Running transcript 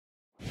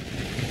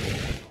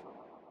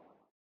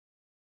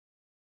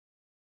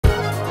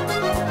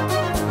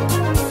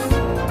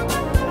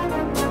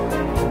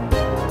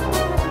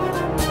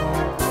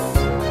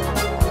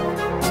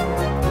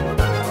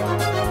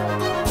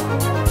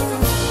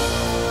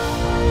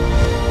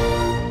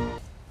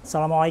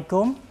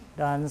Assalamualaikum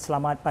dan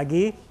selamat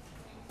pagi,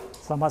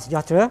 selamat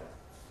sejahtera.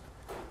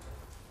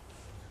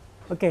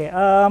 Okey,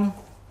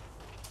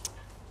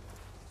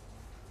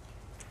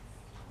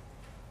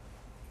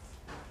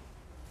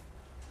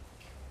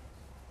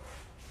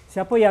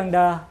 siapa yang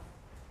dah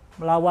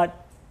melawat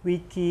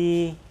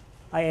wiki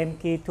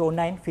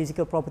IMK209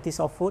 Physical Properties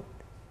of Food?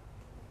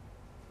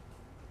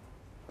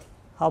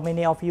 How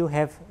many of you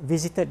have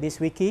visited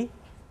this wiki?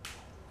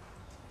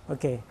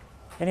 Okay,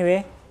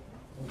 anyway,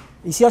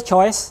 it's your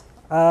choice.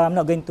 I'm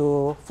not going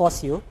to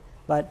force you,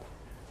 but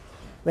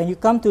when you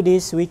come to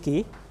this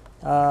wiki,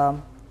 the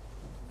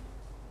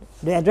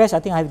address I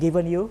think I've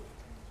given you,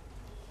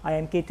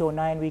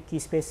 IMK209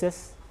 wiki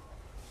spaces.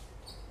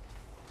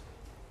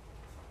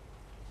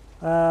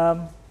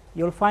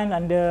 You'll find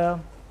on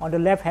the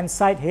left hand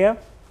side here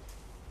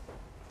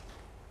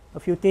a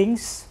few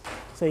things.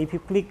 So if you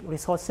click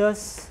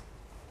resources,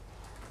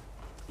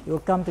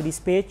 you'll come to this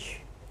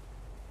page.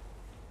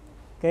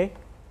 Okay,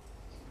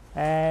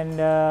 and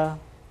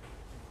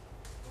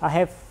I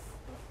have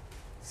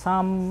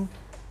some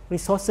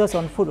resources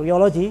on food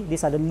rheology.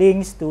 These are the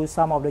links to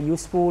some of the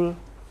useful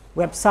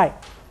websites.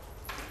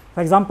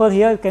 For example,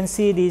 here you can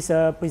see this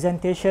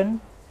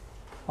presentation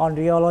on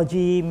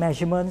rheology,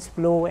 measurements,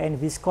 flow and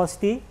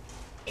viscosity.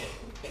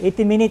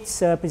 18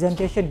 minutes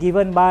presentation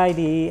given by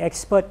the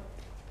expert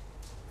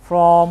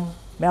from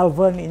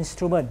Melbourne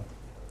Instrument.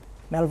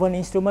 Melbourne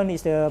Instrument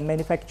is the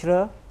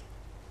manufacturer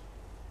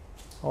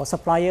or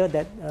supplier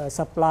that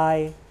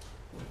supply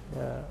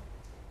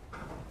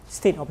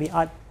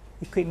state-of-the-art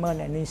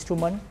equipment and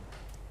instrument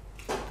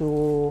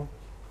to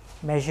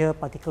measure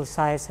particle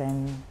size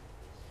and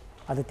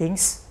other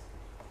things.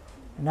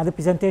 Another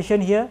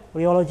presentation here,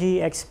 rheology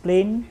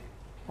explain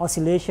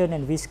oscillation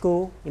and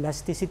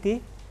viscoelasticity.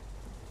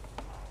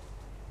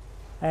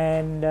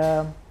 And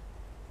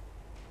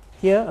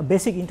here a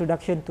basic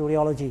introduction to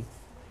rheology.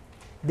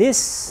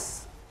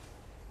 This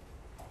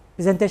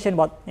presentation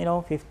about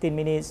 15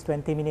 minutes,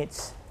 20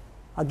 minutes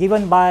are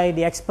given by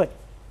the expert.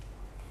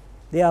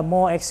 They are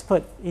more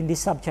expert in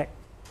this subject.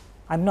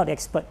 I'm not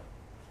expert.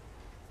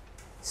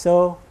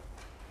 So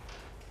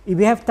if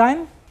we have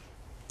time,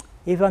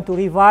 if you want to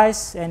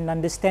revise and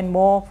understand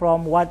more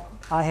from what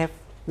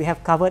we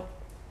have covered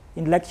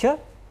in lecture,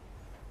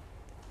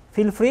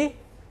 feel free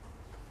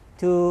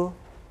to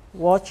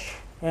watch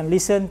and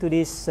listen to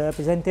this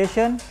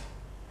presentation.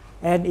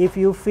 And if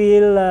you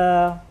feel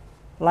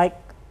like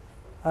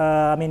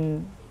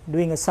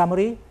doing a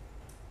summary,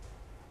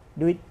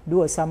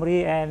 do a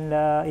summary, and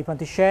if you want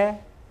to share,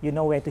 you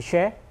know where to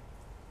share.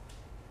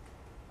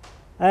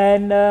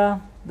 And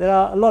there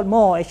are a lot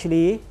more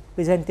actually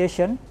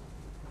presentation,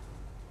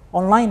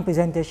 online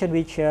presentation,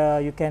 which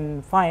you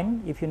can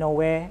find if you know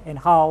where and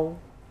how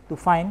to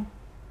find.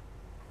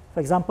 For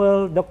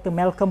example, Dr.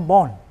 Malcolm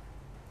Bond.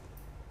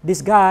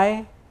 This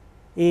guy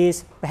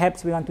is,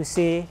 perhaps we want to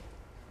say,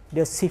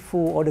 the sifu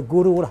or the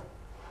guru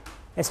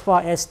as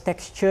far as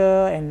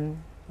texture and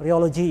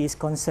rheology is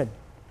concerned.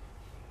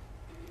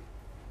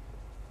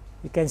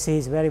 You can see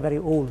he's very, very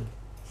old.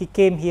 He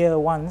came here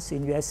once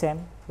in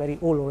USM, very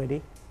old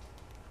already.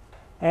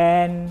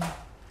 And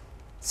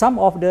some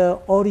of the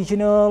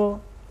original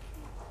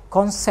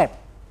concept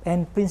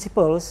and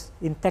principles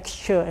in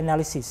texture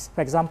analysis.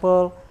 For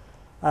example,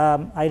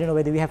 I don't know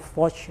whether we have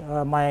watched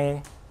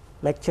my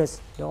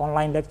lectures, the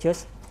online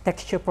lectures,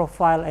 texture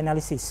profile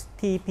analysis,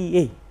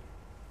 TPA.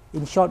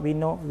 In short,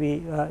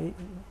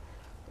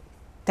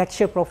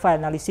 texture profile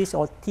analysis,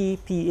 or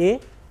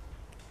TPA.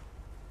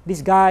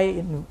 This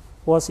guy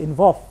was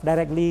involved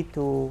directly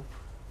to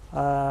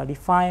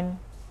define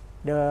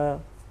the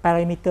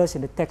parameters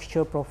in the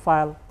texture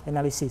profile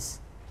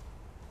analysis.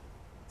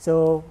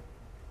 So,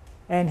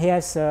 and he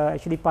has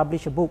actually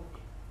published a book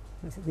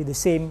with the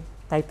same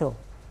title.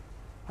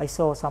 I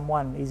saw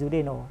someone,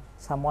 Izudin, or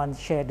someone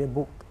shared the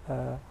book.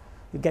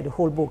 You get the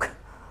whole book.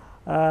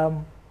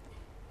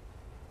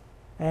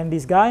 And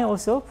this guy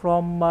also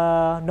from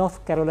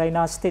North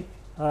Carolina State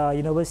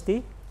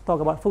University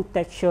talk about food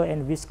texture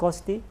and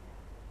viscosity.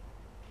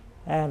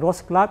 And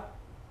Ross Clark,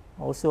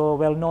 also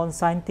well-known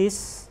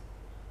scientist,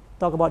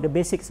 talk about the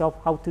basics of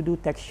how to do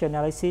texture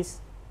analysis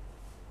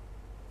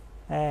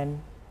and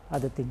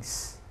other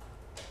things.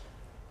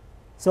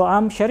 So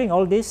I'm sharing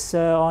all this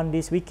on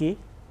this wiki.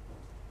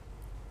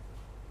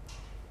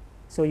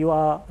 So you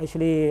are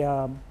actually,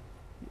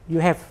 you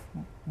have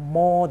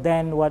more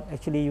than what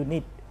actually you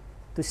need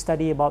to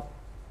study about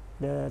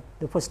the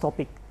first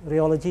topic,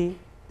 rheology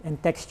and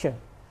texture.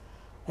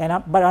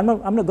 And but I'm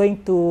not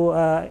going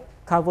to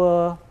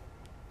cover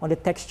on the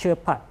texture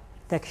part,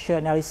 texture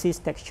analysis,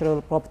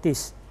 textural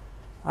properties.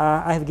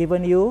 I have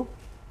given you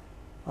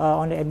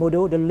on the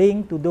Edmodo the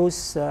link to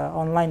those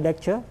online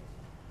lecture.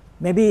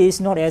 Maybe it's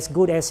not as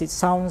good as it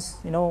sounds,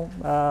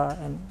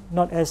 and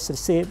not as the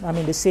same.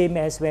 The same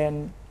as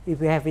when if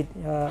we have it,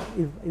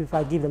 if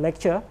I give the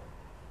lecture.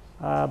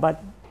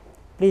 But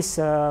please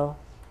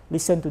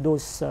listen to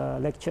those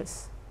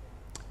lectures.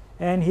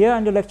 And here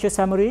on the lecture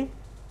summary,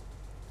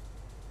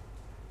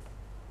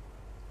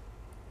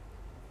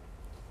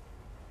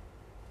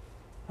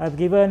 I've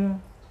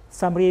given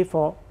summary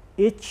for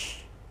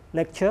each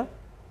lecture,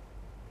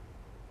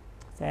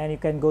 and you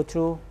can go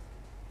through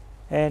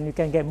and you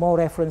can get more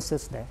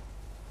references there.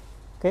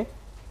 Okay.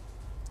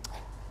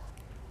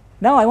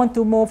 Now I want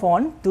to move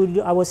on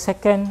to our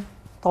second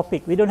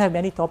topic. We don't have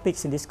many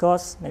topics in this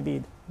course,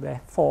 maybe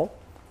 4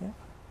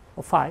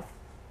 or 5.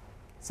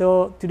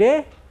 So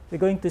today we're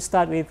going to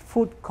start with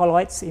food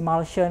colloids,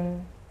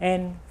 emulsion,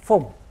 and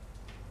foam.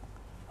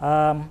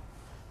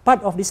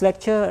 Part of this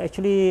lecture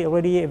actually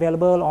already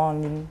available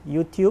on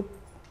YouTube.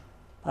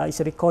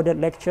 It's a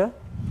recorded lecture.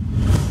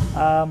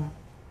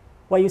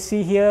 What you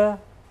see here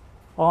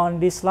on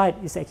this slide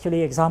is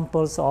actually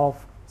examples of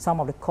some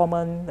of the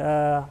common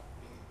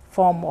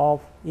form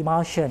of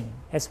emulsion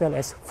as well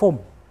as foam.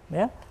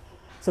 Yeah?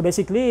 So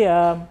basically,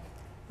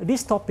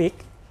 this topic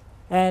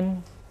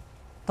and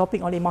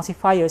topic on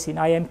emulsifiers in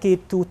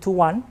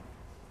IMK209,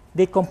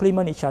 they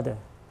complement each other.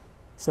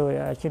 So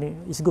actually,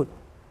 it's good.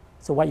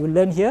 So what you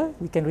learn here,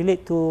 we can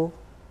relate to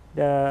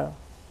the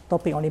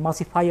topic on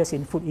emulsifiers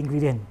in food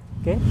ingredient.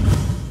 Okay.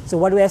 So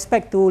what do we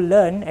expect to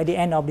learn at the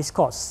end of this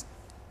course?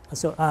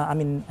 So I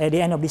mean at the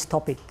end of this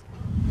topic,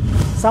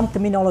 some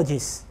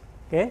terminologies.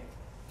 Okay.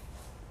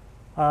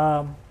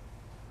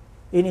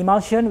 In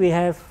emulsion, we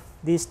have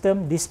this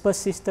term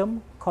dispersed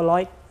system,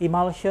 colloid,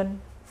 emulsion,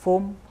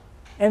 foam,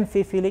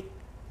 amphiphilic,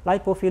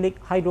 lipophilic,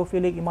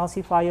 hydrophilic,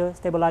 emulsifier,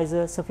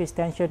 stabilizer, surface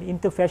tension,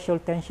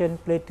 interfacial tension,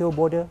 plateau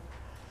border.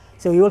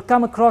 So you will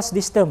come across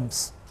these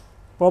terms.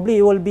 Probably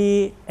it will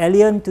be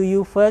alien to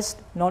you first,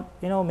 not,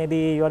 maybe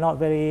you are not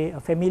very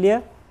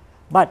familiar.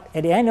 But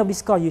at the end of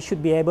this course, you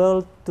should be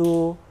able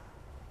to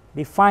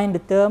define the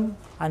term,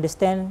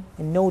 understand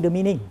and know the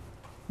meaning.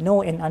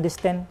 Know and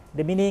understand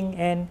the meaning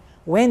and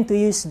when to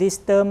use these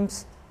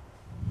terms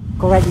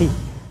correctly.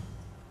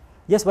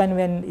 Just when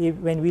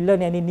we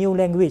learn any new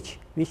language,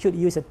 we should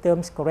use the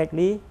terms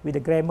correctly with the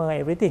grammar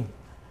and everything.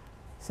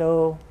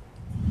 So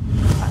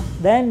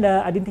then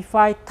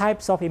identify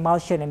types of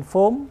emulsion and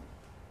foam.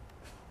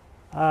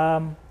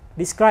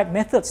 Describe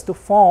methods to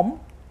form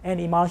an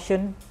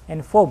emulsion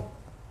and foam,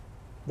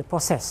 the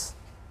process.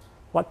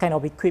 What kind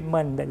of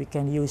equipment that we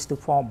can use to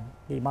form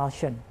the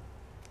emulsion.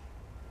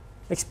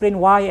 Explain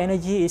why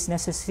energy is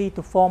necessary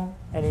to form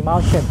an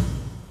emulsion.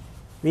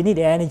 We need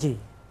the energy.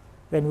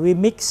 When we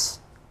mix,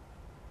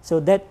 so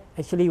that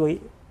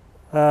actually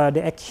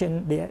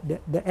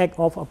the act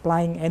of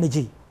applying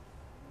energy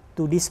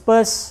to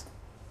disperse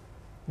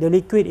the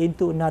liquid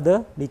into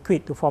another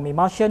liquid to form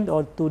emulsion,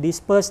 or to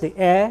disperse the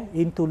air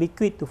into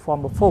liquid to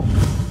form a foam.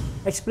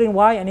 Explain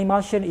why an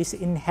emulsion is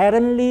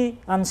inherently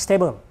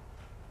unstable.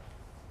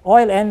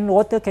 Oil and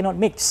water cannot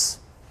mix,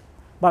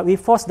 but we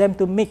force them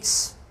to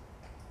mix.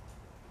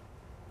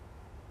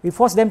 We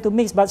force them to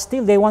mix, but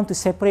still they want to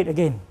separate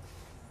again.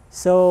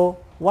 So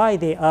why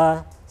they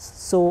are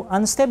so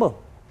unstable?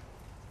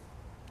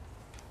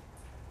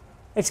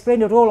 Explain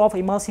the role of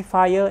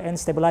emulsifier and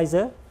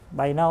stabilizer.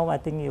 By now, I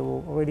think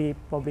you already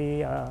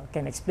probably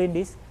can explain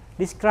this.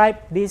 Describe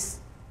this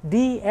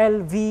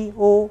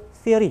DLVO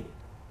theory.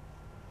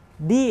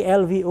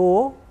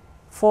 DLVO,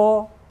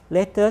 4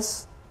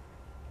 letters,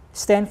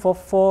 stand for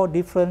 4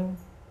 different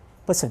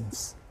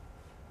persons,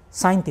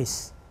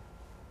 scientists.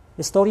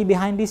 The story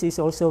behind this is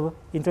also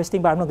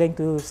interesting, but I'm not going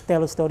to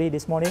tell a story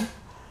this morning.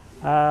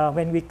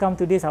 When we come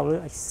to this, I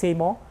will say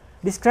more.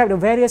 Describe the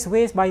various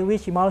ways by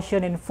which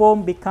emulsion and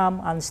foam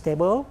become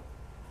unstable.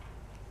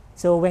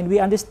 So when we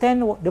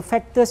understand the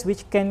factors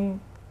which can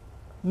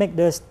make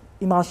the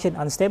emulsion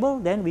unstable,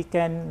 then we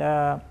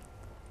can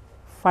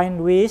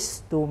find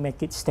ways to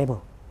make it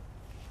stable.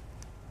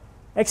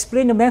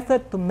 Explain the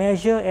method to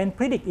measure and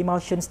predict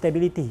emulsion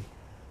stability.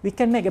 We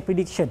can make a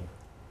prediction.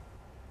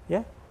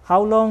 Yeah?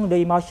 How long the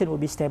emulsion will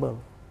be stable?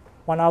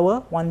 1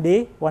 hour, 1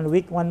 day, 1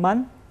 week, 1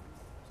 month.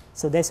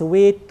 So there's a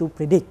way to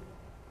predict.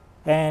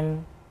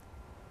 And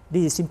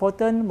this is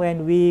important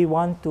when we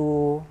want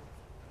to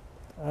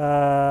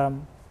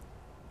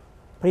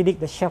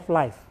predict the shelf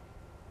life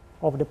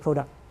of the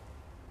product.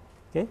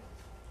 Okay?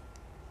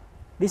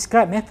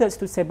 Describe methods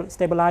to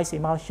stabilize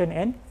emulsion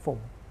and foam.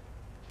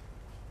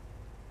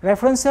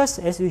 References,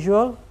 as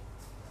usual,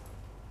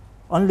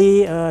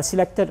 only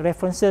selected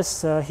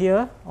references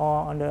here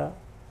or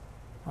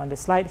on the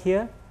slide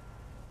here,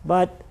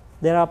 but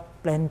there are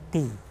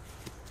plenty.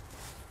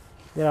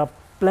 There are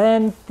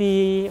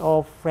plenty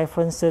of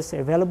references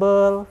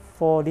available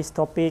for this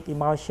topic,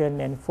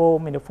 emulsion and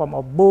foam, in the form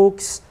of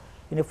books,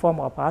 in the form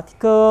of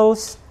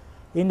articles,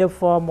 in the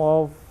form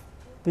of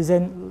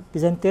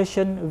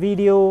presentation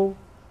video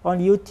on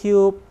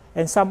YouTube,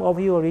 and some of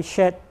you already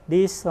shared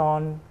this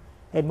on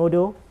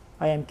Edmodo,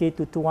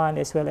 IMK209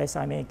 as well as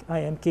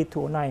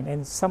IMK209,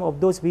 and some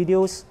of those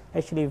videos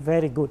actually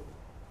very good.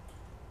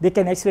 They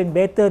can explain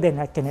better than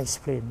I can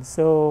explain.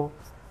 So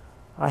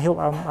I hope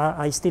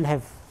I still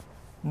have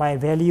my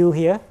value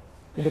here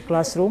in the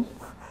classroom,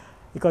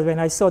 because when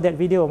I saw that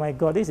video, oh my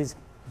God, this is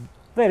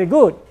very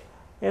good,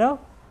 you know.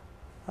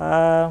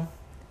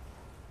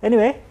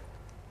 Anyway,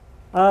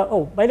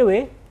 oh, by the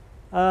way,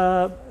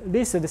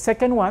 this is the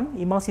second one,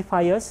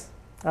 emulsifiers.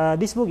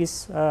 This book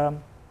is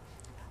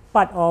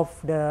part of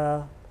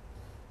the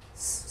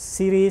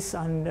series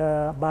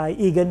by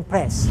Egan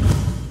Press.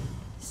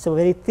 It's a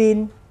very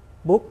thin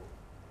book,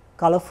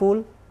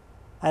 colorful.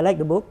 I like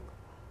the book,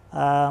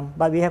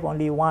 but we have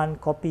only one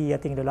copy, I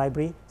think, in the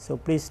library. So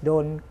please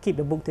don't keep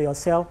the book to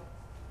yourself.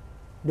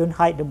 Don't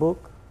hide the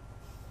book.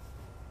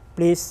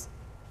 Please,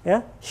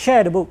 yeah,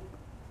 share the book.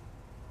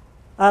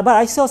 But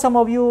I saw some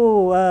of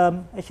you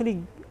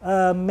actually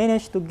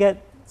managed to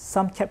get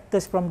some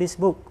chapters from this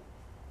book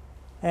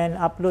and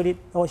upload it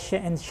or share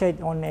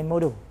it on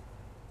Edmodo.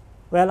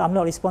 Well, I'm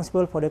not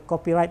responsible for the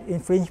copyright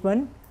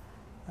infringement.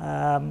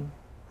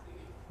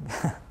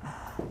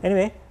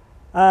 Anyway,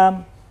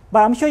 but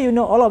I'm sure you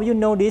know, all of you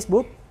know this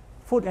book,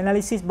 Food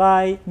Analysis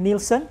by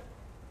Nielsen.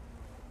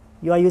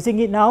 You are using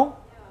it now.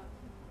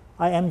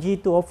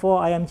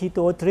 IMG204,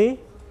 IMG203.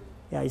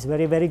 Yeah, it's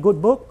very, very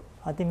good book.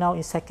 I think now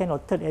in second or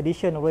third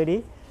edition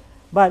already.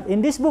 But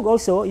in this book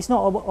also, it's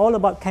not all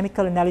about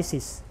chemical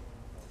analysis.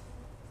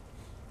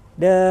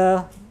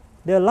 The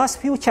last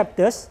few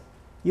chapters,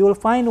 you will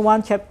find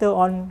one chapter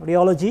on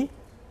rheology.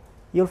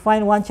 You'll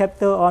find one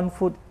chapter on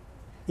food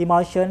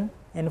emulsion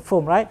and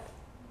foam, right?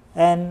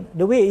 And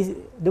the way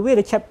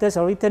the chapters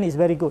are written is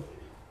very good.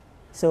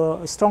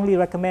 So strongly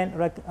recommend.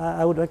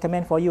 I would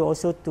recommend for you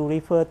also to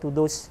refer to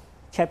those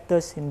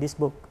chapters in this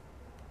book.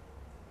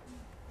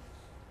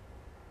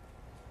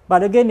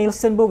 But again,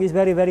 Nielsen book is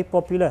very, very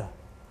popular.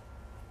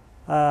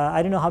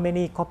 I don't know how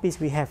many copies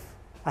we have.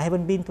 I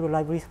haven't been to the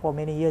libraries for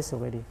many years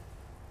already.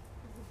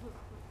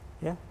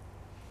 Yeah,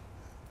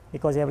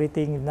 because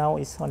everything now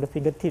is on the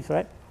fingertips,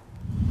 right?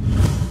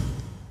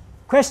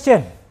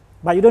 Question,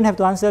 but you don't have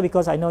to answer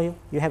because I know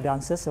you have the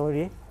answers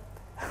already.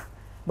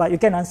 But you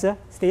can answer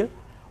still.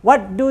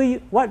 What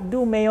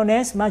do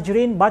mayonnaise,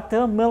 margarine,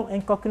 butter, milk,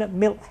 and coconut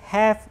milk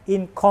have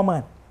in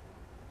common?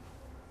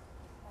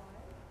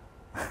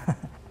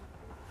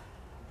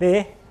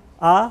 They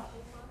are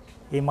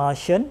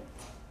emulsion.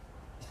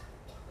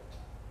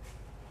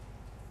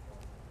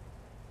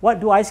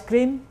 What do ice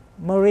cream,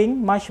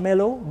 meringue,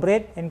 marshmallow,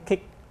 bread, and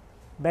cake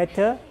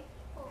batter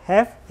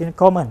have in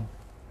common?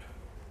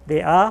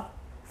 They are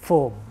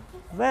foam.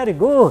 Very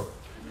good.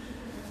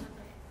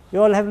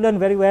 You all have learned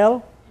very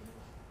well.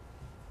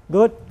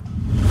 Good.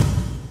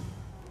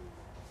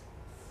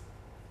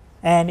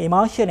 And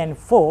emulsion and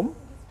foam,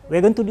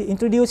 we're going to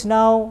introduce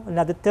now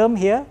another term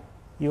here.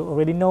 You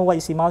already know what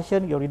is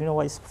emulsion, you already know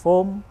what is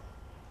foam,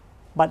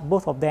 but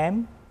both of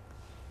them,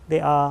 they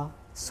are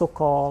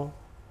so-called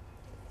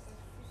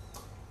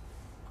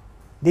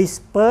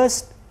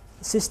dispersed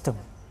system.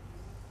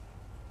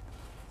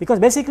 Because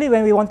basically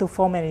when we want to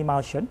form an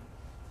emulsion,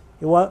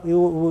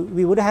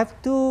 we would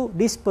have to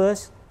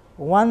disperse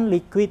one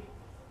liquid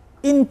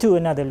into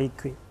another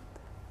liquid.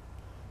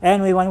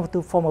 And we want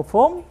to form a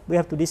foam, we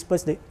have to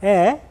disperse the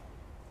air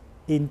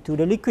into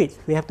the liquid.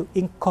 We have to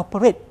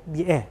incorporate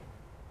the air.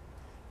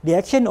 The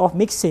action of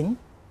mixing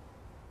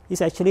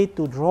is actually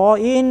to draw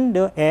in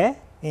the air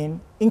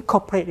and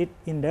incorporate it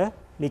in the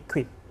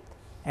liquid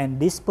and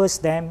disperse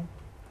them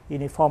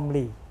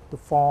uniformly to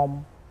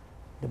form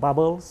the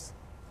bubbles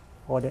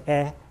or the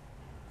air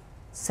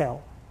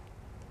cell.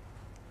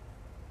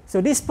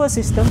 So dispersed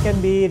system can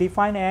be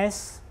defined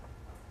as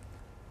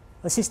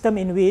a system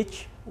in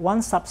which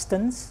one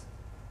substance,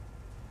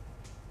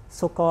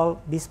 so-called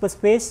dispersed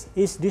phase,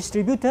 is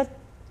distributed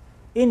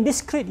in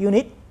discrete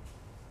unit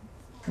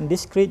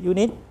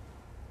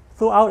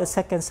throughout a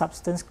second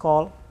substance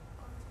called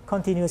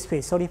continuous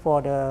phase. Sorry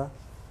for the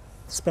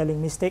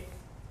spelling mistake.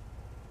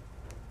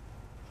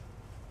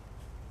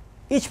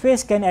 Each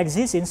phase can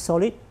exist in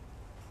solid,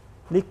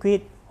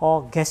 liquid,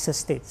 or gaseous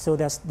state. So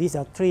these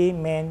are three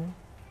main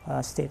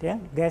states, yeah?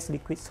 Gas,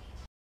 liquids.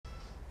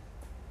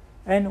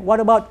 And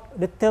what about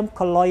the term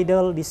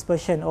colloidal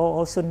dispersion, or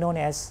also known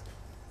as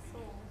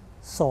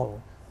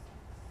SOL?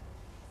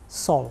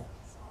 SOL.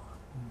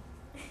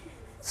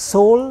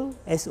 SOL,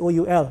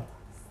 S-O-U-L.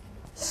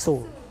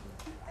 SOL.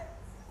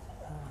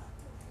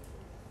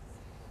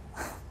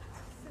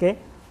 Okay.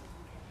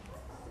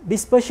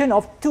 Dispersion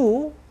of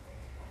two,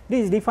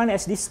 this is defined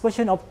as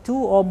dispersion of two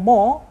or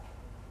more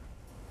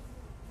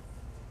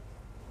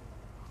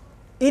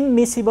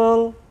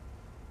immiscible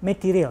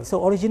material.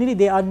 So originally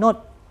they are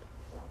not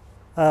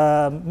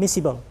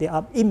miscible, they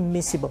are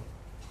immiscible,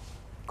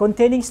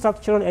 containing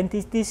structural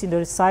entities in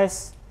the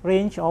size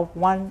range of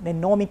 1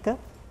 nanometer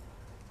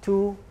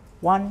to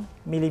 1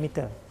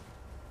 millimeter.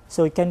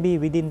 So it can be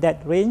within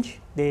that range.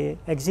 They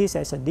exist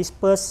as a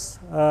dispersed,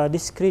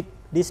 discrete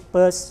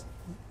dispersed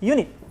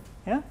unit.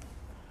 Yeah?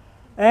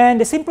 And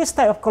the simplest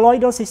type of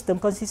colloidal system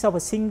consists of a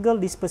single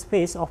dispersed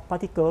phase of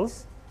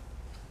particles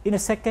in a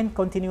second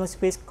continuous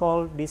phase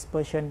called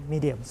dispersion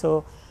medium.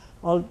 So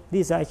all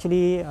these are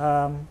actually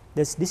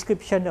this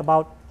description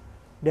about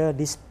the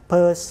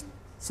dispersed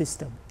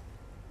system.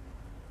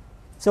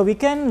 So we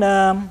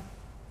can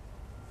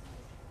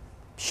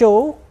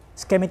show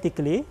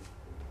schematically,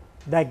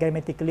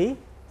 diagrammatically.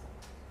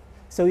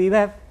 So we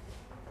have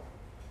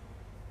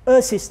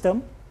a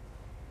system.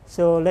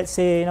 So let's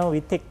say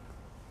we take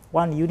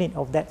one unit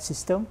of that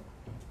system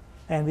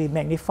and we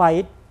magnify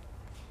it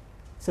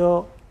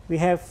So we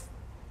have,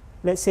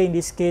 let's say in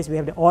this case, we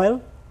have the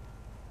oil,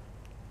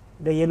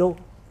 the yellow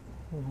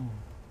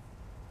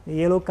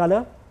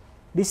color,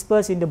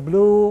 dispersed in the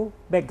blue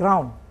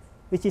background,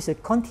 which is a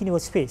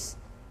continuous phase.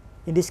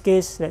 In this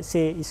case, let's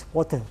say it's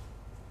water,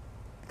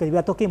 because we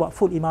are talking about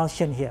full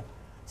emulsion here.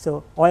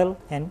 So oil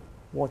and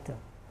water.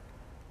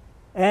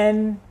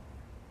 And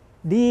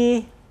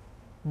the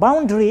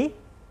boundary,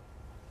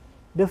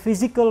 the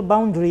physical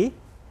boundary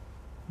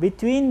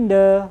between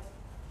the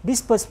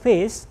dispersed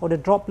phase or the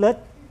droplet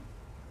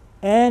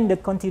and the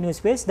continuous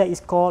phase, that is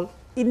called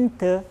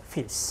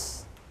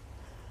interface.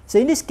 So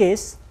in this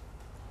case,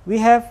 we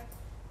have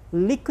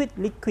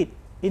liquid-liquid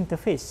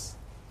interface.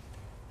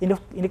 In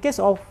the case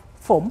of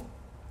foam,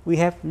 we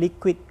have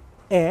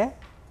liquid-air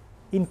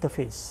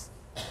interface.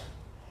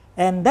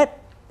 And that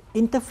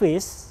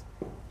interface,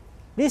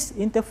 this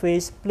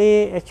interface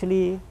play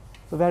actually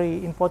a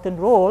very important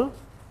role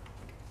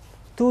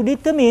to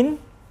determine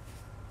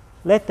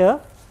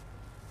later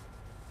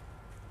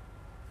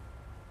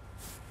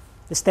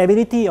the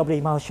stability of the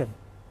emulsion.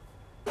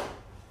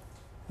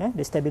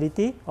 The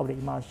stability of the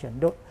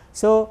emulsion.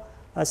 So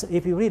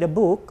if you read a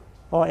book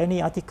or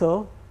any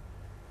article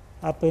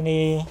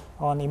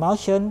on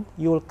emulsion,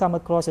 you will come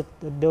across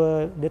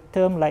the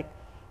term like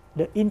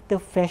the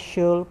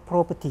interfacial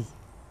property.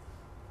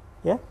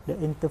 The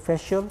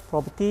interfacial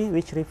property,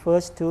 which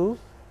refers to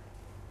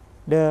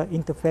the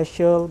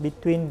interfacial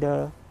between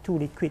the two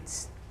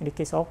liquids in the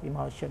case of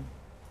emulsion.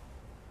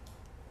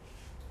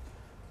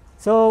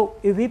 So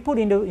if we put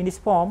in this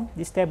form,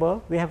 this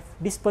table, we have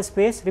dispersed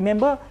phase.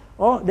 Remember,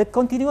 the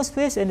continuous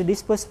phase and the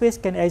dispersed phase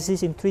can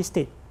exist in 3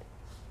 states.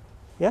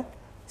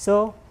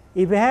 So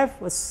if we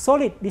have a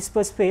solid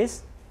dispersed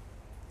phase,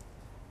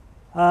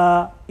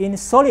 in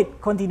solid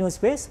continuous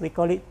phase, we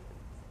call it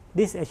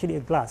this actually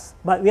a glass.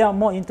 But we are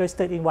more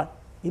interested in what?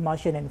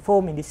 Emulsion and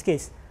foam in this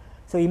case.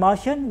 So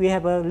emulsion, we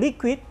have a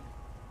liquid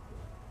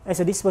as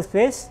a dispersed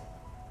phase,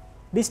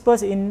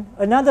 dispersed in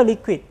another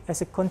liquid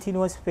as a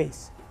continuous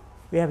phase.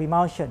 We have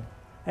emulsion.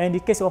 And in the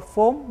case of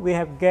foam, we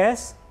have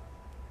gas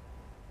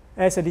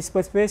as a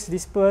dispersed phase,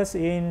 dispersed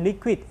in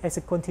liquid as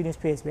a continuous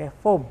phase. We have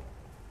foam.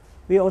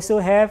 We also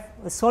have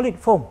a solid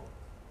foam.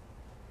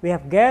 We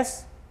have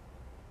gas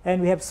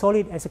and we have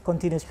solid as a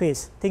continuous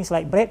phase. Things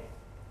like bread,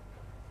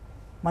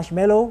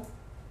 marshmallow,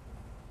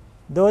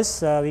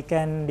 those we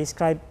can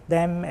describe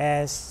them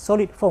as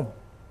solid foam.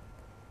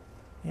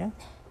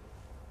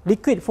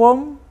 Liquid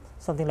foam,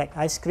 something like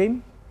ice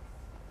cream.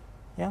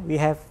 We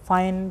have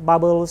fine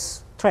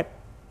bubbles trapped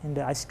in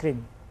the ice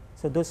cream.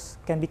 So those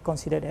can be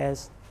considered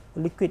as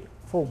liquid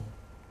foam.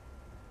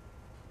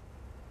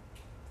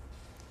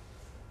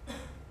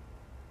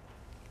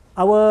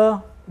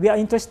 We are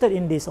interested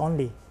in this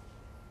only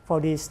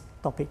for this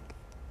topic.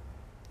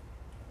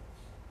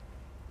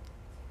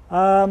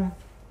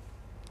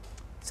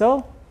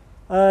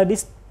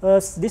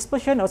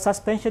 Dispersion or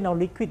suspension of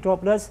liquid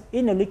droplets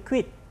in a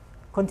liquid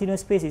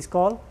continuous phase is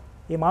called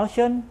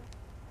emulsion,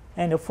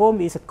 and the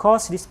foam is a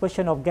coarse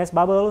dispersion of gas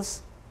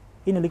bubbles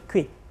in a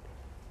liquid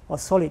or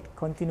solid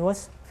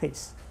continuous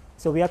phase.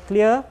 So we are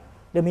clear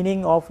the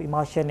meaning of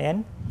emulsion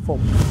and foam.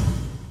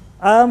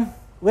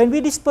 When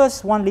we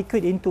disperse one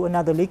liquid into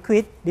another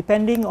liquid,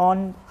 depending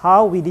on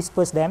how we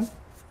disperse them,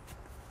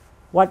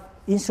 what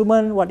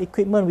instrument, what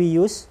equipment we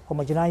use,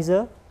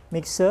 homogenizer,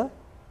 mixer,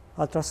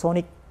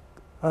 ultrasonic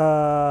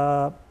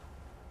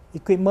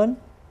equipment,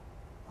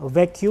 a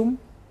vacuum,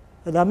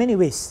 there are many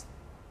ways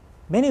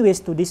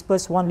to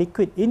disperse one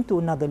liquid into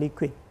another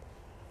liquid.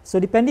 So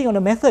depending on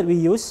the method we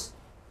use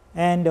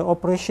and the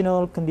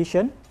operational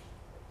condition,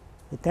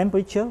 the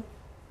temperature,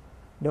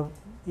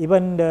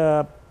 even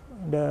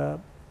the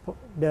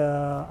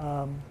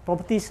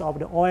properties of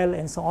the oil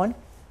and so on.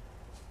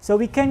 So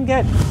we can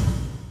get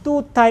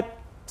two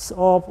types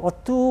of, or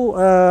two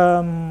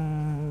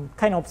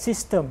kind of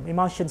system,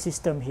 emulsion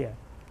system here.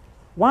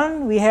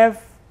 One, we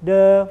have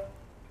the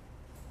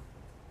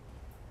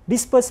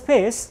dispersed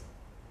phase,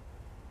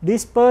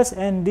 dispersed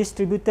and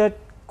distributed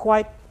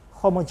quite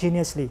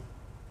homogeneously,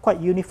 quite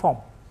uniform.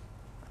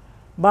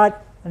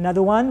 But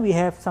another one, we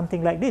have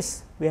something like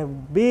this. We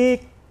have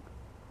big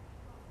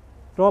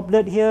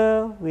droplet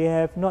here, we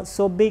have not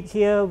so big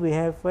here, we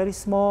have very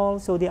small,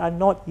 so they are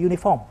not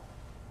uniform.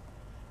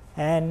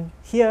 And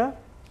here,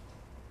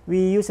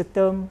 we use a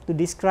term to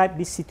describe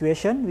this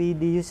situation. We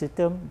use the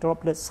term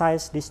droplet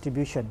size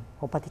distribution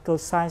or particle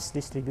size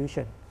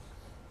distribution.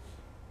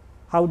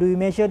 How do we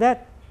measure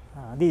that?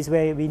 This is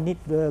where we need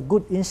a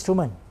good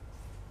instrument.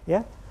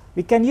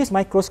 We can use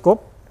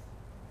microscope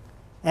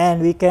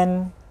and we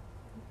can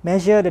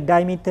measure the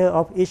diameter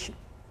of each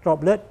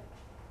droplet.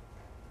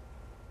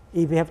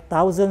 If we have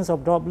thousands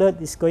of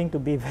droplets, it's going to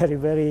be very,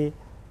 very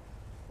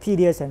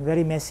tedious and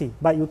very messy.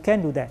 But you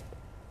can do that.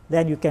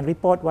 Then you can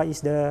report what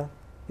is the,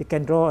 you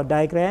can draw a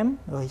diagram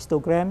or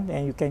histogram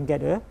and you can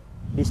get a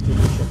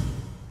distribution.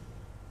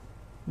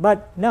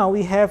 But now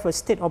we have a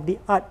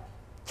state-of-the-art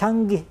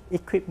canggih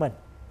equipment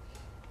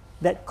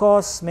that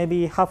costs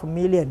maybe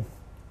 $500,000.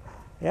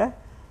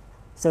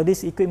 So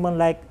this equipment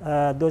like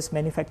those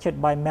manufactured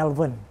by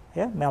Melbourne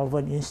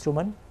Melbourne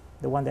instrument,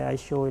 the one that I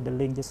showed the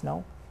link just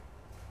now.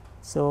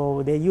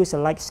 So they use a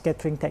light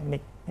scattering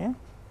technique.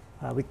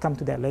 We come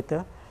to that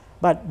later.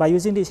 But by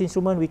using this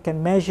instrument, we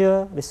can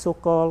measure the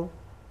so-called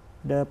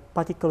the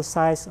particle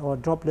size or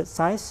droplet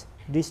size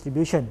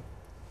distribution.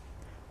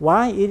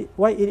 Why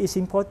it is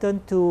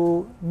important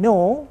to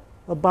know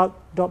about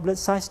droplet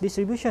size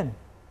distribution?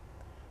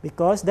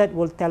 Because that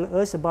will tell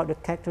us about the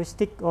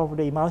characteristic of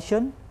the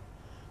emulsion.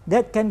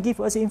 That can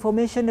give us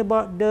information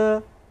about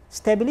the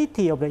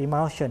stability of the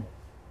emulsion.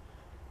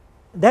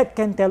 That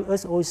can tell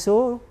us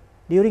also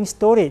during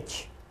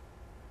storage,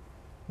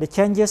 the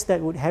changes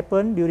that would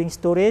happen during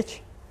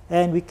storage,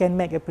 and we can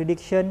make a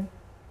prediction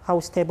how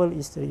stable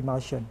is the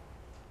emulsion.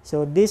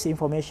 So this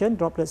information,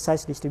 droplet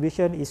size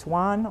distribution, is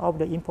one of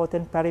the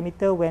important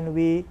parameters when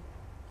we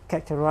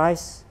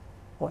characterize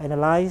or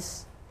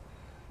analyze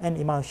an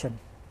emulsion.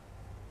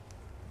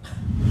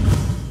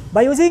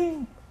 By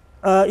using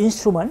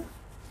instrument,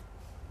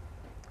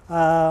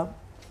 I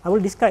will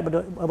describe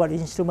about the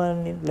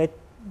instrument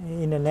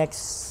in the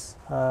next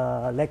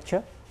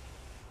lecture.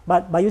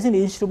 But by using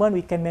the instrument,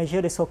 we can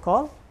measure the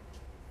so-called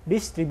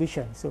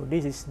distribution. So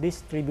this is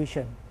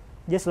distribution,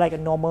 just like a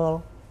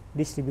normal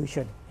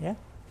distribution.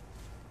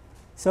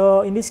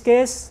 So in this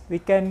case, we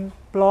can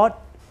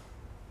plot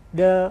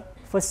the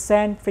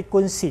percent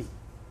frequency.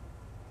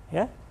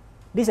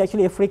 This is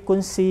actually a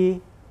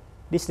frequency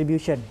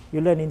distribution.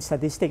 You learn in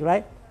statistics,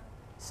 right?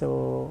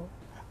 So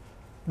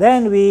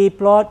then we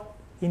plot,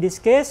 in this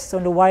case,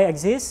 on the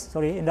y-axis,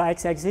 in the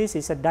x-axis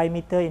is a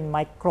diameter in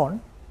micron.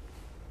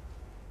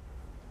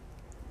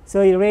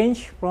 So it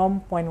ranges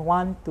from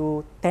 0.1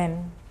 to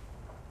 10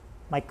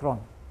 micron.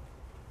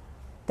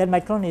 10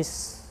 micron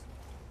is,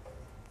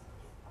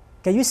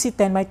 can you see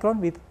 10 micron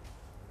with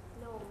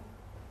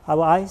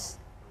our eyes?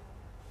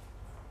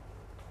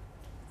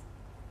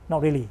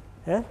 Not really.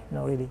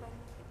 Not really.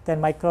 10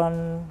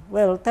 micron,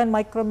 well, 10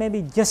 micron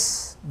maybe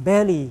just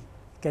barely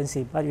you can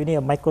see, but you need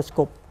a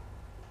microscope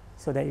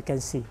so that you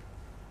can see.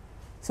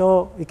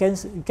 So you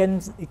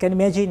can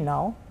imagine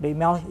now the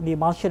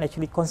emulsion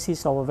actually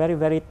consists of very,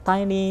 very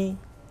tiny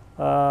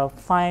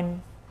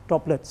fine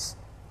droplets.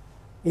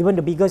 Even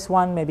the biggest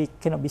one maybe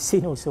cannot be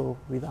seen also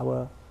with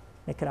our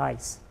naked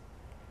eyes.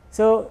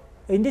 So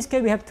in this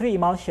case we have 3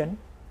 emulsion.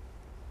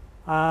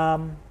 I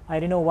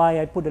don't know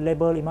why I put the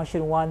label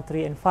emulsion 1,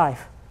 3 and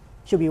 5.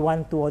 Should be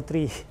 1, 2 or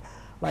 3.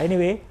 But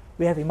anyway,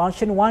 we have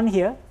emulsion 1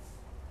 here,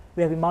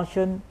 we have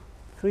emulsion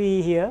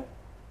 3 here,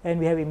 and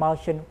we have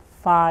emulsion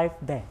 5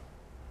 there.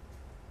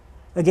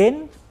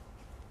 Again,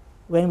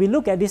 when we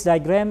look at this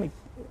diagram,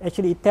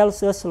 actually it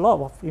tells us a lot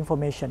of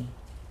information.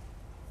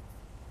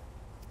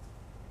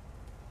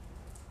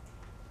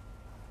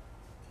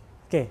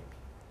 Okay,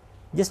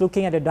 just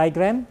looking at the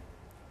diagram,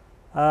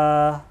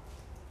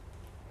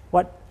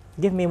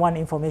 give me one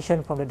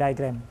information from the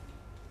diagram.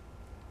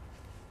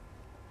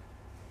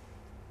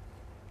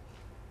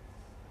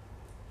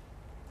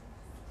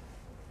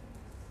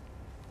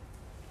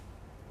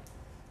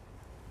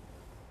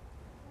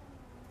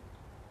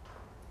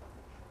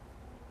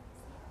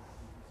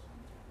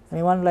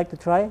 Anyone like to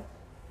try?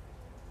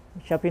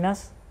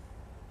 Shapinas?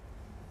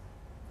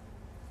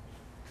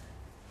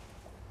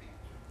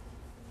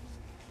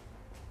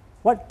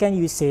 What can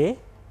you say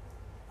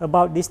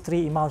about these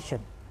 3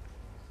 emulsions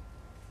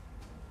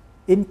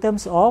in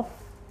terms of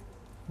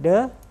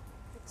the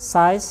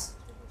size,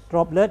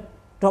 droplet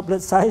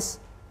size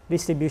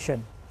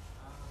distribution?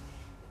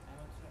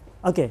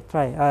 Okay,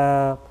 try.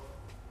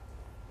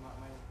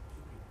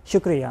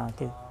 Shukri,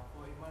 okay.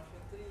 For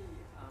emulsion 3,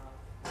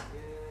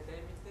 the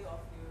diameter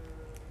of the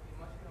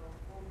emulsion of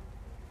foam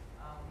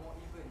are more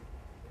even.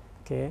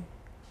 Okay.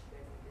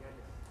 Than the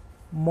others.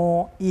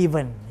 More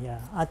even,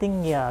 I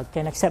think,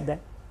 can accept that.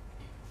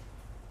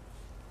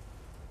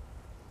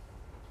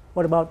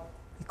 What about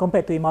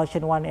compared to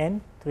emulsion 1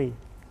 and 3?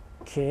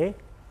 Okay.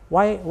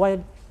 Why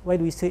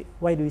do we say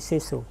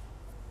so?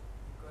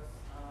 Because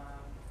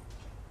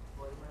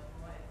for emulsion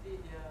 1 and 3,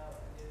 the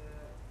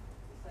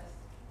size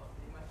of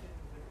the emulsion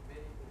is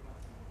very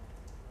much.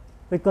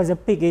 Because the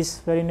peak is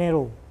very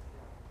narrow,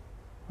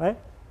 right?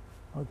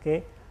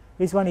 Okay.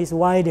 This one is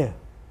wider.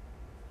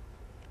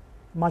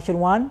 Emulsion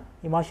 1,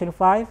 emulsion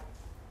 5,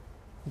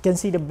 you can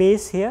see the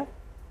base here,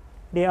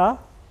 they are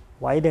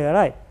wider,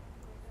 right?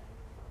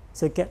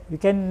 So we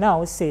can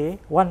now say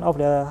one of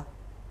the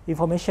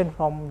information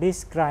from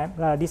this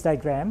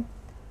diagram,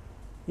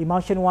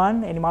 emulsion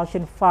 1 and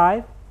emulsion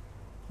 5,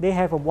 they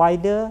have a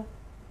wider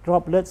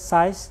droplet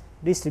size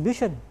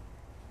distribution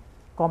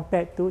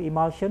compared to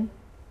emulsion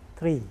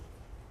 3.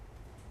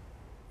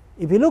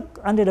 If you look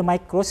under the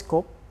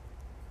microscope,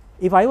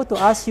 if I were to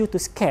ask you to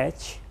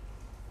sketch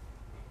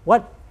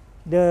what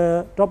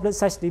the droplet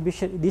size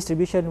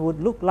distribution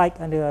would look like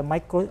under a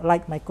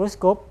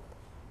microscope,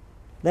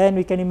 then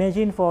we can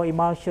imagine for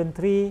emulsion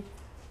 3,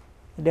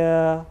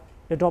 the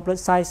droplet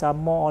size are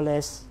more or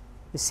less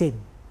the same.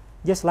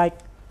 Just like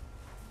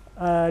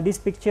this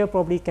picture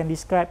probably can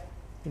describe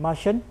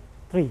emulsion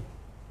 3.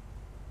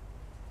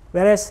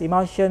 Whereas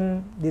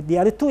emulsion, the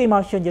other 2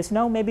 emulsions just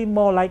now may be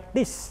more like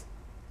this.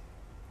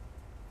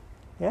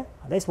 Yeah,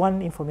 that's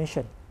one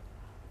information.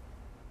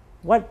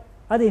 What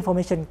other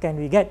information can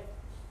we get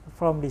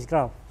from this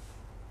graph?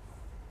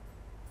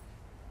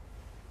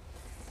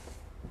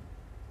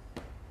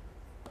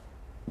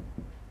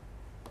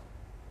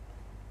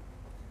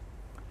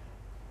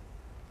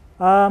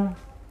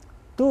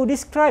 To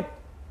describe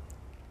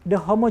the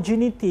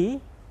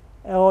homogeneity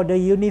or the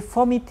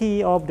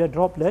uniformity of the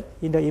droplet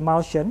in the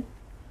emulsion,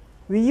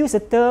 we use the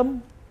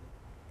term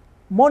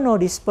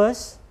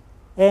monodispersed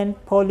and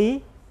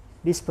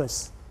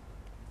polydispersed.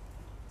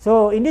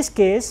 So in this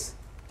case,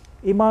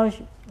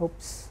 emulsion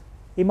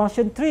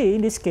 3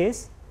 in this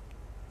case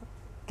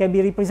can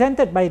be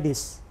represented by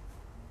this.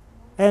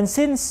 And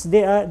since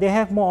they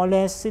have more or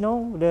less,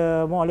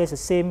 the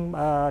same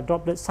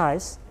droplet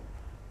size,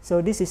 so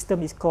this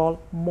system is called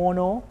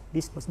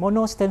monodispersed.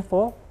 Mono stands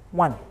for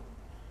 1.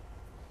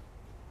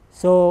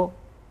 So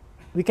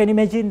we can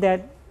imagine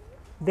that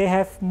they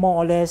have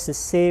more or less the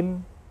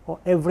same or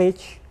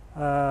average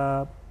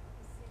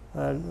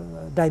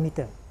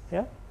diameter.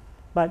 Yeah?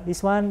 But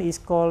this one is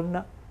called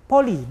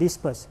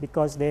polydispersed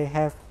because they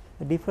have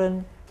a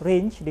different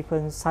range,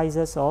 different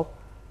sizes of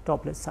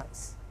droplet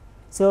size.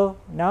 So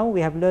now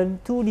we have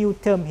learned two new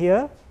terms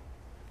here,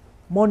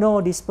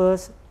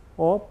 monodispersed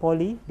or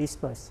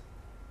polydispersed.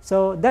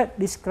 So that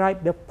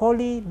describes the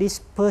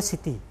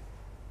polydispersity,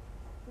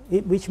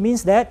 which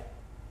means that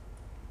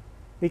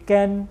we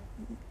can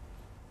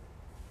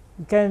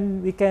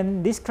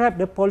describe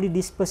the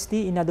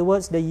polydispersity, in other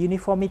words, the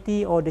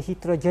uniformity or the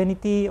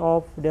heterogeneity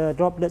of the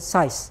droplet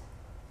size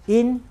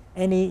in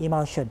any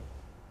emulsion.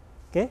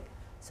 Okay,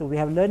 so we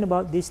have learned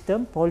about this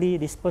term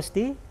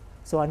polydispersity.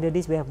 So under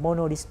this we have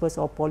monodispersed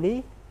or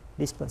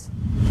polydispersed.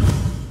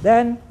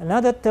 Then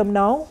another term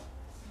now.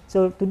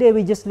 So today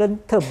we just learn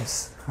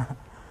terms.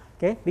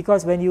 Okay,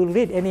 because when you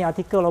read any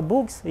article or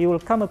books, you will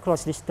come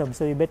across this term.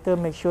 So you better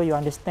make sure you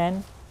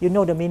understand, you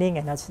know the meaning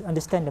and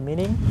understand the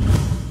meaning.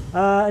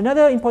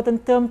 Another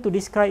important term to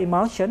describe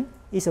emulsion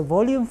is a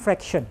volume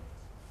fraction.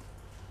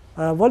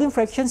 Volume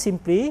fraction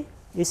simply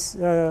is,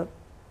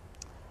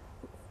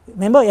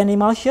 remember in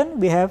emulsion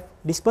we have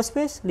dispersed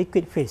phase,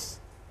 liquid phase.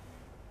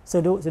 So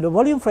the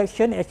volume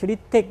fraction actually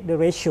take the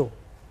ratio.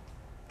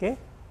 Okay,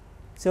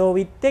 so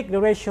we take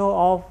the ratio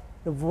of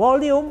the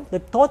volume, the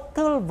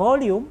total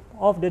volume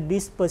of the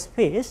dispersed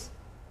phase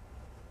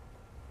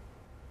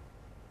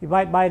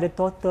divided by the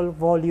total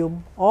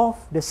volume of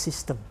the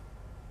system.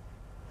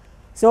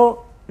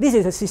 So this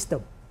is a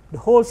system, the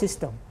whole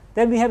system.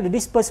 Then we have the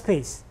dispersed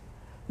phase.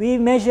 We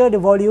measure the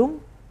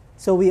volume,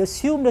 so we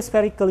assume the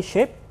spherical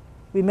shape.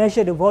 We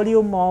measure the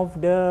volume of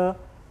the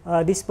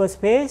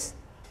dispersed phase.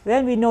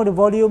 Then we know the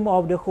volume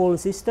of the whole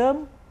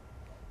system.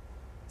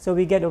 So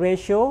we get a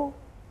ratio.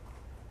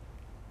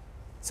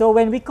 So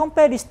when we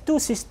compare these two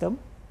systems,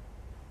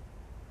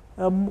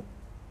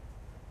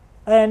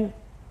 and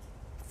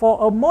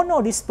for a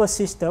monodispersed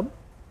system,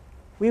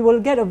 we will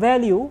get a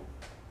value,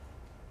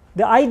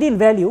 the ideal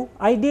value.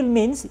 Ideal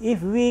means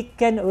if we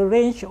can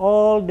arrange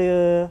all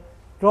the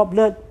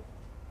droplet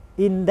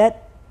in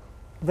that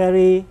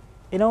very,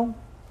 in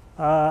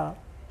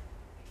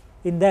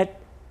that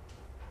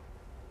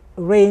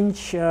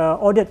range,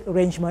 ordered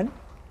arrangement,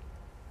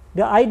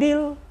 the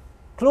ideal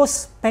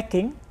close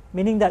packing,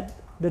 meaning that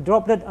the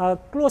droplets are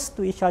close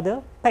to each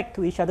other, packed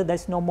to each other,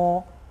 there's no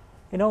more,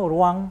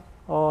 ruang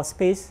or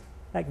space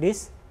like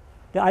this.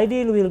 The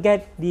ideal will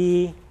get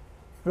the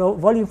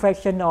volume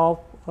fraction of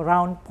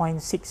around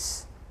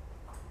 0.6.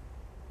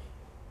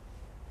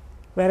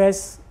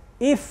 Whereas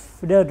if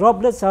the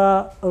droplets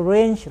are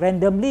arranged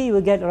randomly, you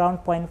will get around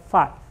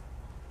 0.5.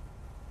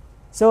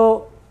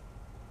 So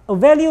a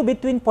value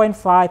between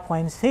 0.5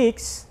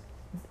 0.6,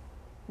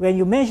 when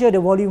you measure the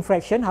volume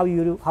fraction, how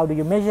do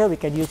you measure? We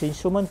can use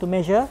instrument to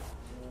measure.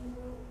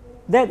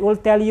 That will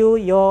tell you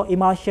your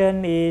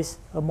emulsion is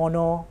a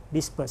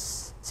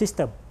monodispersed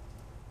system.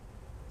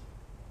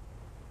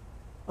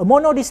 A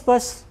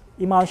monodispersed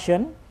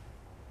emulsion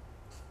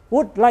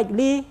would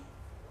likely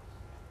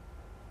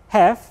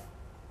have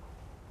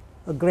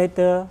a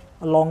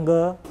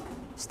longer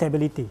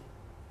stability.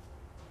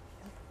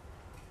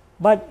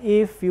 But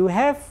if you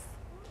have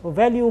a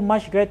value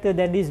much greater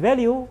than this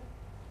value,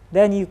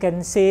 then you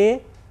can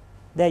say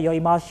that your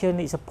emulsion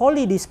is a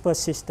polydispersed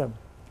system.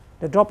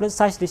 The droplet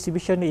size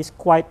distribution is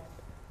quite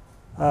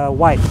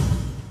wide.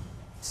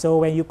 So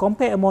when you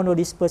compare a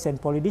monodispersed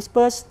and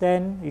polydispersed,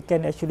 then you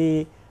can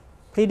actually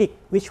predict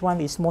which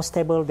one is more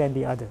stable than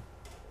the other.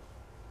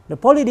 The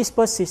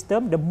polydispersed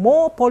system, the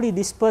more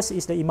polydispersed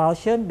is the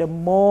emulsion, the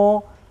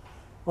more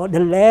or the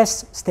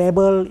less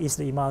stable is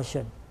the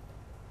emulsion.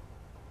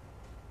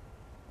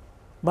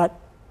 But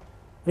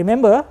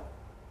remember,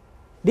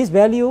 this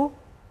value,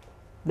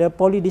 the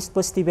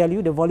polydispersity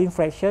value, the volume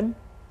fraction,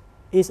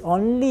 is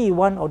only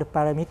one of the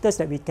parameters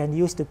that we can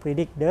use to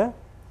predict the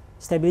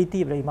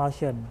stability of the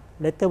emulsion.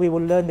 Later we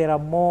will learn there are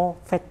more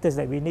factors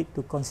that we need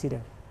to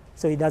consider.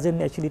 So it doesn't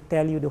actually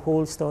tell you the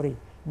whole story.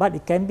 But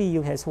it can be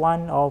used as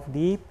one of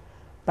the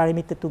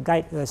parameters to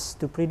guide us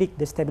to predict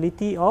the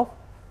stability of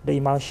the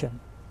emulsion.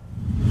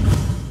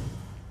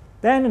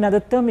 Then another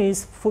term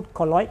is food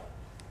colloid.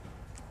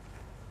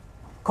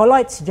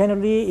 Colloids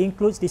generally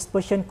includes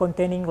dispersion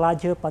containing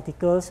larger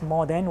particles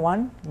more than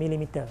 1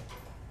 millimeter.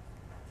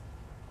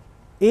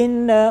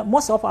 In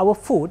most of our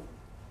food,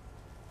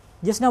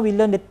 just now we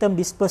learned the term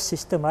dispersed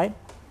system, right?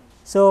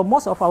 So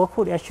most of our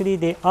food actually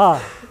they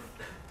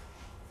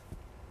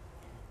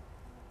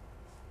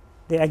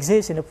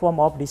exist in the form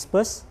of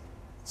dispersed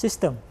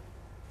system.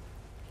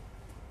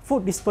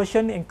 Food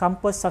dispersion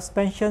encompasses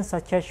suspension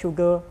such as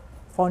sugar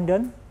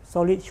fondant,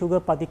 solid sugar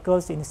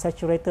particles in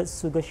saturated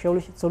sugar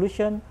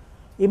solution,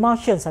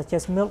 emulsions such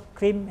as milk,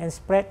 cream, and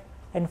spread,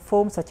 and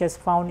foam such as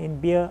found in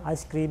beer,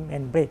 ice cream,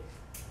 and bread.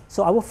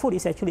 So our food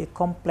is actually a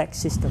complex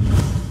system.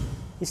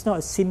 It's not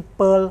a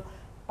simple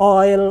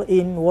oil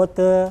in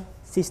water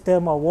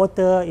system or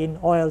water in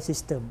oil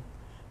system.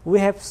 We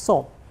have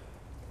salt,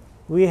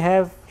 we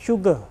have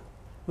sugar,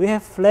 we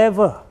have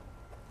flavor.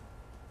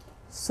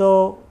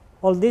 So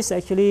all this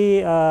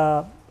actually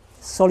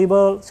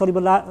soluble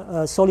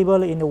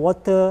in the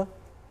water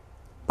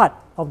part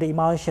of the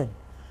emulsion.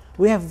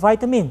 We have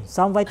vitamins.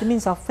 Some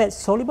vitamins are fat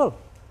soluble,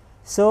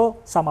 so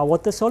some are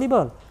water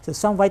soluble. So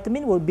some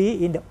vitamin will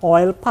be in the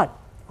oil part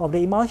of the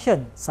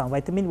emulsion. Some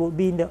vitamin will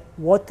be in the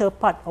water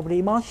part of the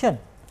emulsion.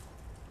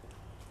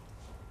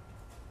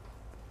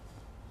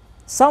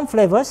 Some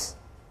flavors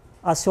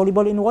are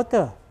soluble in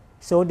water,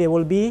 so they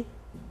will be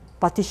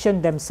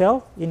partition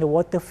themselves in the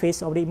water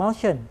phase of the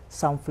emulsion.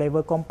 Some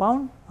flavor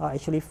compound are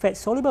actually fat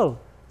soluble,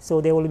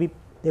 so they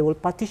will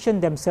partition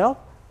themselves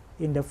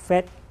in the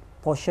fat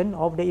portion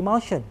of the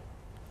emulsion.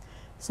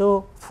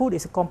 So food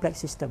is a complex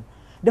system.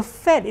 The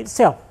fat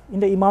itself in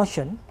the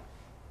emulsion,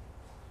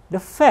 the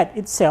fat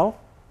itself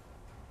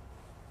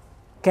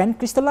can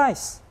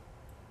crystallize.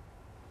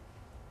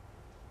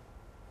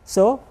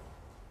 So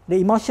the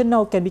emulsion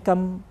now can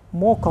become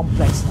more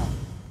complex now.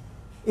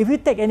 If you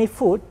take any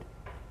food,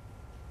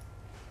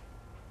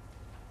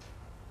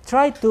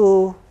 try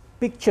to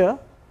picture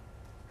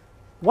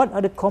what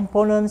are the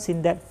components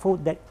in that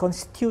food that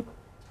constitute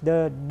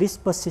the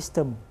dispersed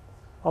system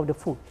of the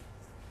food.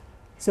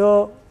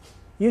 So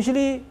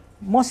usually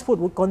most food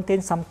will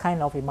contain some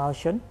kind of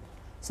emulsion.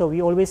 So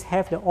we always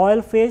have the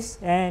oil phase,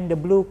 and the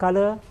blue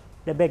color,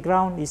 the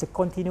background is a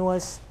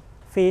continuous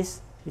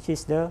phase, which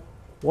is the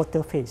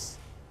water phase.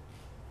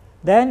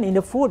 Then in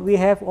the food we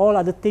have all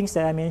other things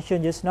that I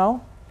mentioned just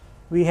now.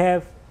 We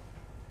have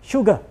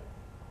sugar.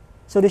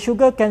 So the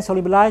sugar can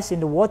solubilize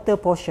in the water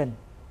portion,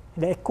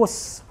 in the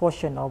aqueous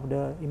portion of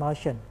the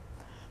emulsion.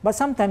 But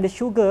sometimes the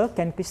sugar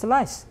can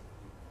crystallize,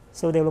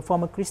 so they will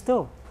form a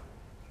crystal.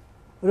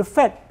 The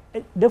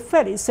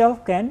fat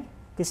itself can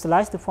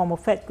crystallize to form a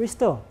fat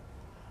crystal.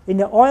 In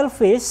the oil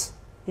phase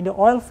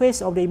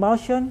of the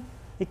emulsion,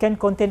 it can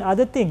contain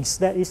other things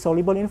that is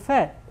soluble in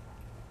fat.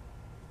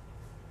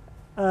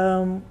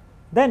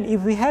 Then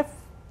if we have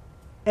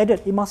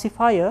added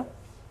emulsifier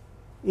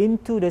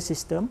into the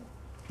system,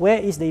 where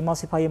is the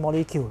emulsifier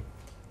molecule?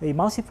 The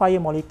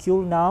emulsifier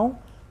molecule now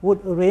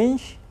would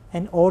arrange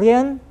and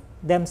orient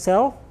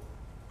themselves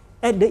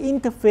at the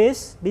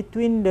interface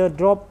between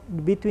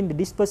the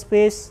dispersed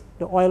phase,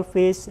 the oil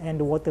phase, and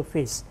the water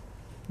phase.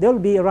 They will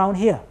be around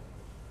here.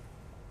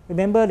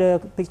 Remember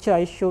the picture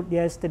I showed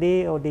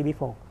yesterday or day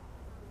before?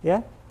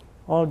 Yeah,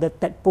 all the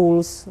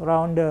tadpoles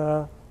around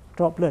the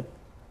droplet.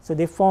 So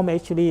they form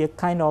actually a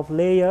kind of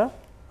layer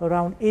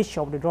around each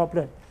of the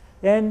droplet.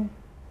 And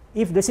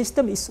if the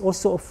system is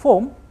also a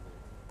foam,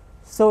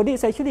 so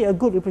this is actually a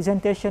good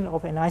representation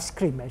of an ice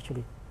cream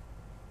actually,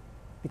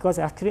 because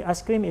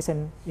ice cream is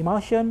an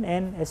emulsion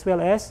and as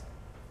well as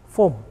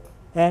foam.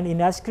 And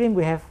in ice cream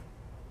we have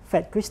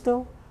fat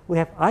crystal, we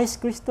have ice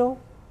crystal,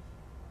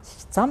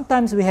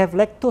 sometimes we have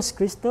lactose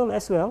crystal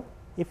as well,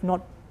 if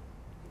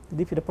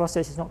the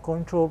process is not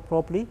controlled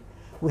properly.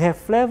 We have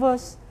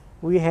flavors,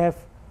 we have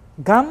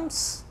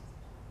gums,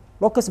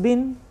 locust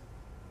bean,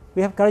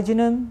 we have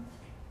carrageenan,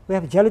 we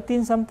have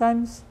gelatin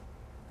sometimes.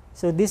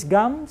 So these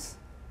gums,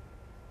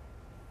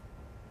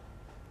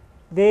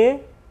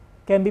 they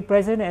can be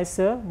present as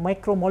a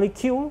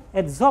micromolecule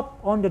adsorbed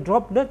on the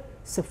droplet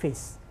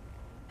surface.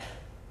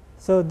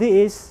 So this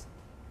is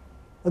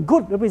a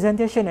good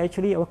representation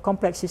actually of a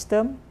complex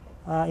system.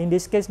 In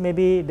this case,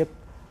 maybe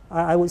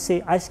I would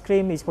say ice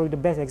cream is probably the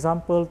best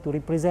example to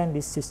represent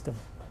this system.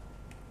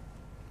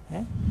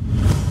 Okay.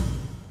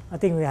 I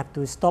think we have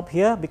to stop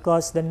here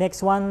because the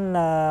next one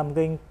I'm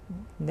going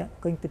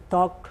to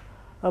talk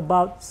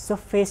about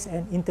surface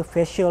and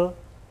interfacial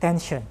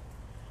tension.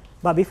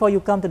 But before you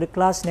come to the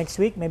class next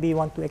week, maybe you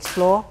want to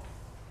explore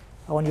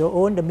on your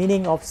own the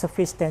meaning of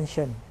surface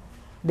tension.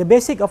 The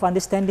basic of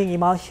understanding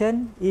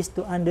emulsion is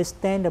to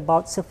understand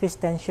about surface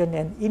tension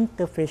and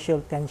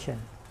interfacial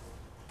tension.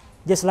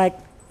 Just like,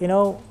 you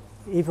know,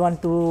 if you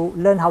want to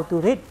learn how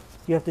to read,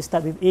 you have to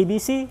start with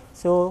ABC.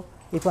 So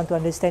if you want to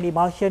understand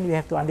emulsion, you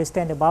have to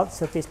understand about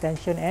surface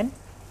tension and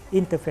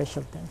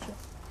interfacial tension.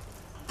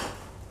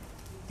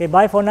 Okay,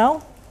 bye for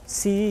now.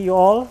 See you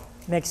all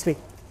next week.